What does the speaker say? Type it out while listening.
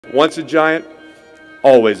Once a giant,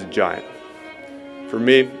 always a giant. For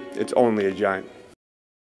me, it's only a giant.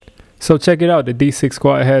 So check it out. The D6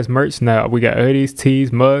 Squad has merch now. We got hoodies,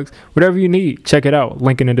 tees, mugs, whatever you need. Check it out.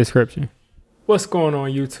 Link in the description. What's going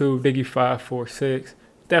on YouTube? Diggy546.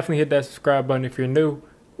 Definitely hit that subscribe button if you're new.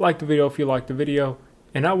 Like the video if you like the video.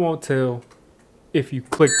 And I won't tell if you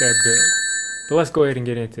click that bell. But let's go ahead and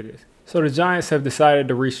get into this. So the Giants have decided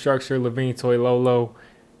to restructure Levine Toilolo.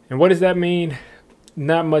 And what does that mean?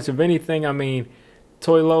 Not much of anything. I mean,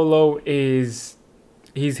 Toilolo is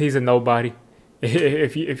he's a nobody.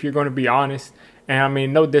 If you're going to be honest, and I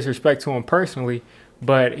mean no disrespect to him personally,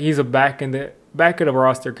 but he's a back of the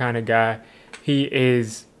roster kind of guy. He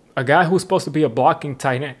is a guy who's supposed to be a blocking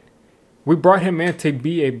tight end. We brought him in to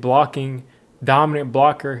be a blocking, dominant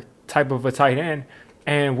blocker type of a tight end,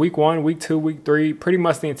 and week 1, week 2, week 3, pretty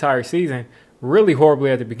much the entire season, really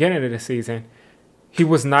horribly at the beginning of the season, he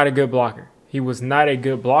was not a good blocker. He was not a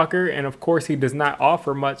good blocker, and of course he does not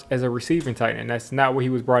offer much as a receiving tight end. That's not what he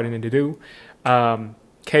was brought in to do.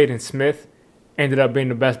 Caden Smith ended up being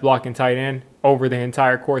the best blocking tight end over the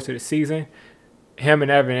entire course of the season. Him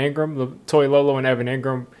and Evan Engram, Toilolo and Evan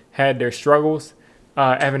Engram had their struggles.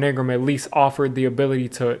 Evan Engram at least offered the ability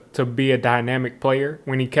to be a dynamic player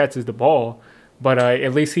when he catches the ball, but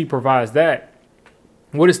at least he provides that.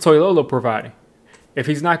 What is Toilolo providing? If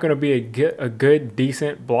he's not going to be a good,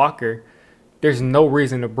 decent blocker, there's no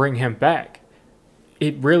reason to bring him back.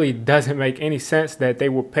 It really doesn't make any sense that they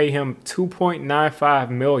will pay him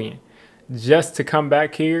 $2.95 million just to come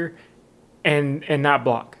back here and not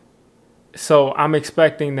block. So I'm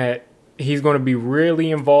expecting that he's going to be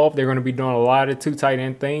really involved. They're going to be doing a lot of two tight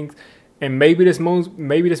end things, and maybe this means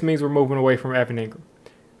we're moving away from Evan Engram.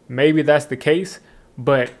 Maybe that's the case,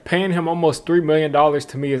 but paying him almost $3 million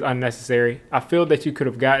to me is unnecessary. I feel that you could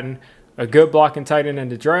have gotten a good blocking tight end in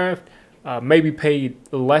the draft, maybe paid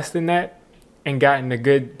less than that, and gotten a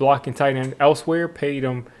good blocking tight end elsewhere, paid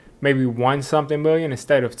him maybe $1-something million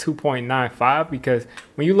instead of 2.95, because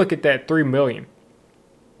when you look at that $3 million,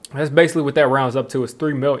 that's basically what that rounds up to, is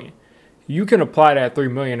 $3 million. You can apply that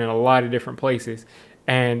 $3 million in a lot of different places,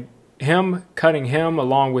 and cutting him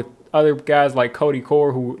along with other guys like Cody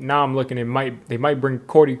Core, who now I'm looking at they might bring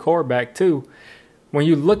Cody Core back too. When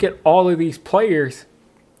you look at all of these players,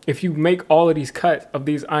 if you make all of these cuts of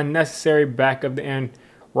these unnecessary back of the end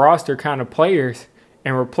roster kind of players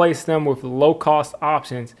and replace them with low-cost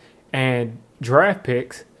options and draft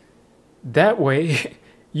picks, that way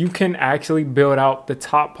you can actually build out the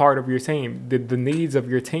top part of your team, the needs of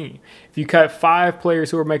your team. If you cut 5 players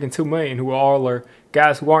who are making $2 million, who all are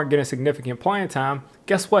guys who aren't getting significant playing time,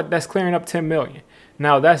 guess what? That's clearing up $10 million.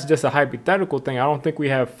 Now, that's just a hypothetical thing. I don't think we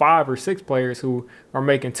have 5 or 6 players who are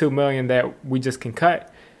making $2 million that we just can cut,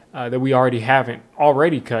 that we haven't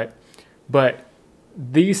already cut. But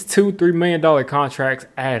these $2-3 million contracts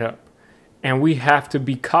add up, and we have to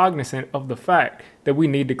be cognizant of the fact that we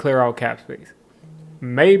need to clear out cap space.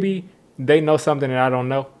 Maybe they know something that I don't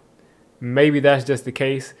know. Maybe that's just the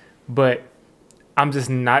case, but I'm just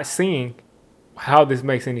not seeing how this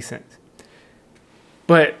makes any sense.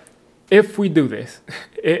 But if we do this,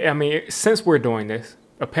 I mean, since we're doing this,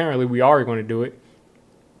 apparently we are going to do it,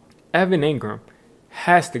 Evan Engram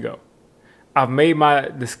has to go. I've made my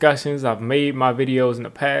discussions. I've made my videos in the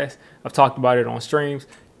past. I've talked about it on streams.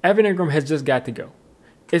 Evan Engram has just got to go.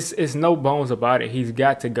 It's no bones about it. He's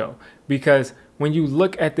got to go. Because when you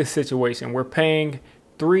look at this situation, we're paying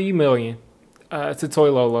 $3 million to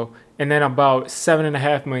Toilolo and then about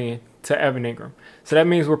 $7.5 million to Evan Engram. So that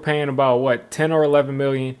means we're paying about, what, $10 or $11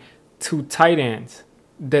 million to tight ends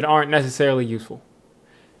that aren't necessarily useful.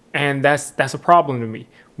 And that's a problem to me.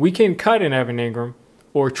 We can cut in Evan Engram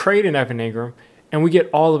or trade in Evan Engram, and we get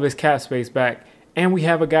all of his cap space back. And we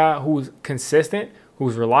have a guy who's consistent,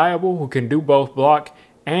 who's reliable, who can do both block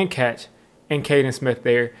and catch, and Caden Smith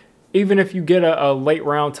there. Even if you get a late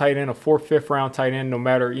round tight end, a 4th, 5th round tight end, no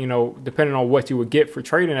matter, depending on what you would get for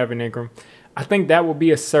trading Evan Engram, I think that would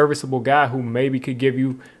be a serviceable guy who maybe could give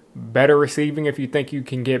you better receiving if you think you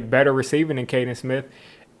can get better receiving than Caden Smith,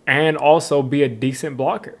 and also be a decent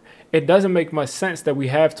blocker. It doesn't make much sense that we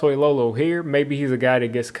have Toilolo here. Maybe he's a guy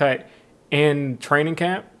that gets cut in training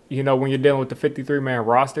camp. When you're dealing with the 53-man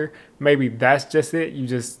roster, maybe that's just it. You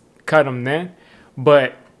just cut him then.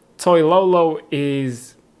 But Toilolo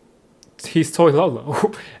he's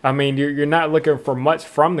Toilolo. I mean, you're not looking for much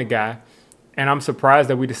from the guy, and I'm surprised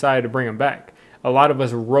that we decided to bring him back. A lot of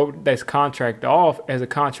us wrote this contract off as a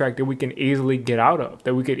contract that we can easily get out of,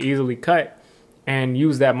 that we could easily cut and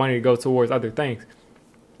use that money to go towards other things.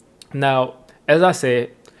 Now, as I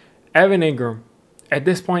said, Evan Engram, at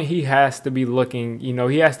this point, he has to be looking,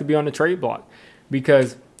 he has to be on the trade block,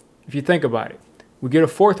 because If you think about it, we get a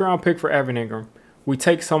 4th round pick for Evan Engram. We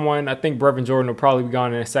take someone, I think Brevin Jordan will probably be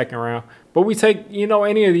gone in the 2nd round, but we take,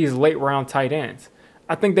 any of these late round tight ends.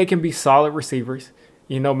 I think they can be solid receivers,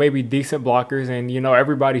 maybe decent blockers. And,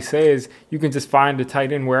 everybody says you can just find a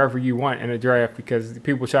tight end wherever you want in a draft because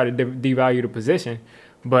people try to devalue the position.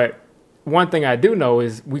 But one thing I do know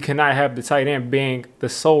is we cannot have the tight end being the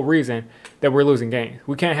sole reason that we're losing games.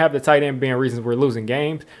 We can't have the tight end being reasons we're losing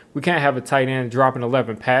games. We can't have a tight end dropping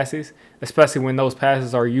 11 passes, especially when those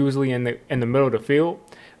passes are usually in the middle of the field,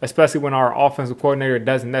 especially when our offensive coordinator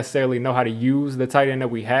doesn't necessarily know how to use the tight end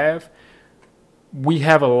that we have. We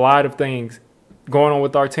have a lot of things going on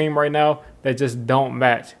with our team right now that just don't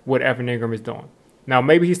match what Evan Engram is doing. Now,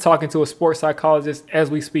 maybe he's talking to a sports psychologist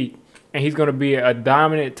as we speak, and he's going to be a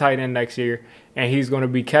dominant tight end next year, and he's going to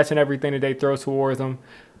be catching everything that they throw towards him,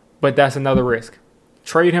 but that's another risk.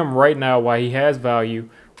 Trade him right now while he has value,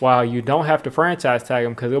 while you don't have to franchise tag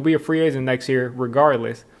him because he'll be a free agent next year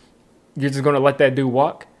regardless. You're just going to let that dude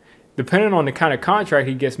walk? Depending on the kind of contract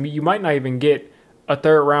he gets, you might not even get a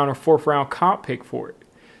 3rd round or 4th round comp pick for it.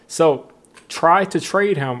 So try to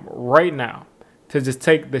trade him right now to just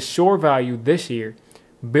take the sure value this year,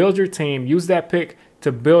 build your team, use that pick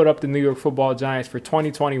to build up the New York Football Giants for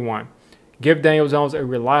 2021. Give Daniel Jones a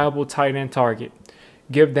reliable tight end target.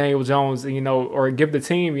 Give Daniel Jones, or give the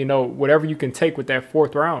team, whatever you can take with that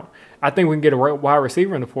 4th round. I think we can get a wide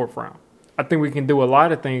receiver in the 4th round. I think we can do a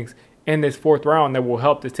lot of things in this 4th round that will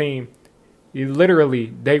help the team literally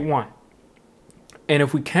day one. And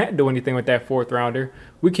if we can't do anything with that 4th rounder,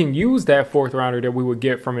 we can use that 4th rounder that we would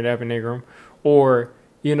get from an Evan Engram, or,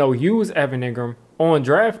 use Evan Engram on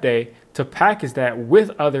draft day to package that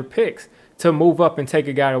with other picks to move up and take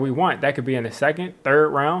a guy that we want. That could be in the 2nd,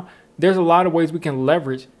 3rd round. There's a lot of ways we can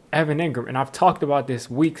leverage Evan Engram, and I've talked about this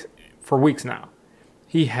for weeks now.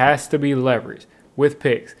 He has to be leveraged with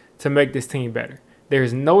picks to make this team better.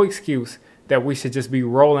 There's no excuse that we should just be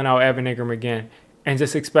rolling out Evan Engram again and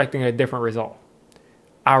just expecting a different result.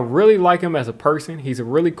 I really like him as a person. He's a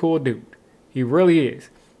really cool dude. He really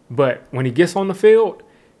is. But when he gets on the field,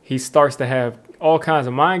 he starts to have all kinds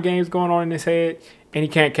of mind games going on in his head, and he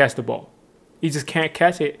can't catch the ball. He just can't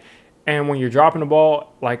catch it. And when you're dropping the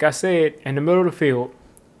ball, like I said, in the middle of the field,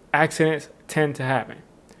 accidents tend to happen.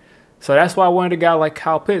 So that's why I wanted a guy like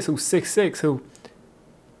Kyle Pitts, who's 6'6", who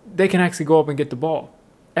they can actually go up and get the ball.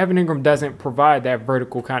 Evan Engram doesn't provide that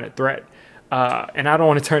vertical kind of threat. And I don't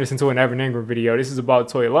want to turn this into an Evan Engram video. This is about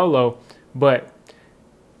Toilolo, but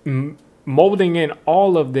molding in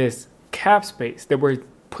all of this cap space that we're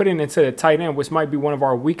putting into the tight end, which might be one of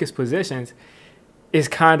our weakest positions, is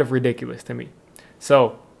kind of ridiculous to me.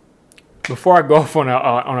 So before I go off on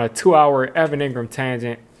a 2-hour Evan Engram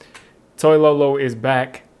tangent, Toilolo is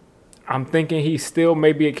back. I'm thinking he still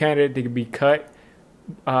may be a candidate that could be cut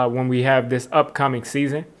when we have this upcoming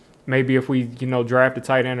season. Maybe if we, draft a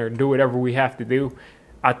tight end or do whatever we have to do.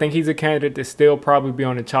 I think he's a candidate to still probably be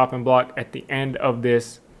on the chopping block at the end of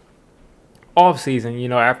this offseason,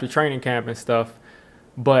 after training camp and stuff.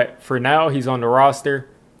 But for now, he's on the roster.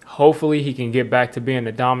 Hopefully, he can get back to being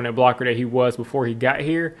the dominant blocker that he was before he got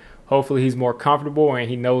here. Hopefully, he's more comfortable and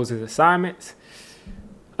he knows his assignments.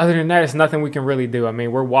 Other than that, it's nothing we can really do. I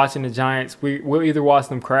mean, we're watching the Giants. We'll either watch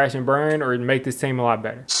them crash and burn or make this team a lot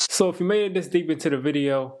better. So if you made it this deep into the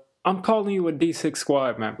video, I'm calling you a D6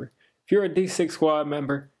 squad member. If you're a D6 squad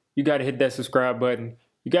member, you got to hit that subscribe button.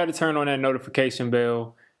 You got to turn on that notification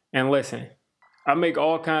bell. And listen, I make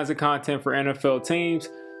all kinds of content for NFL teams.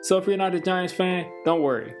 So if you're not a Giants fan, don't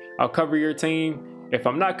worry. I'll cover your team. If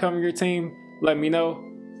I'm not covering your team, let me know.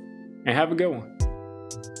 And have a good one.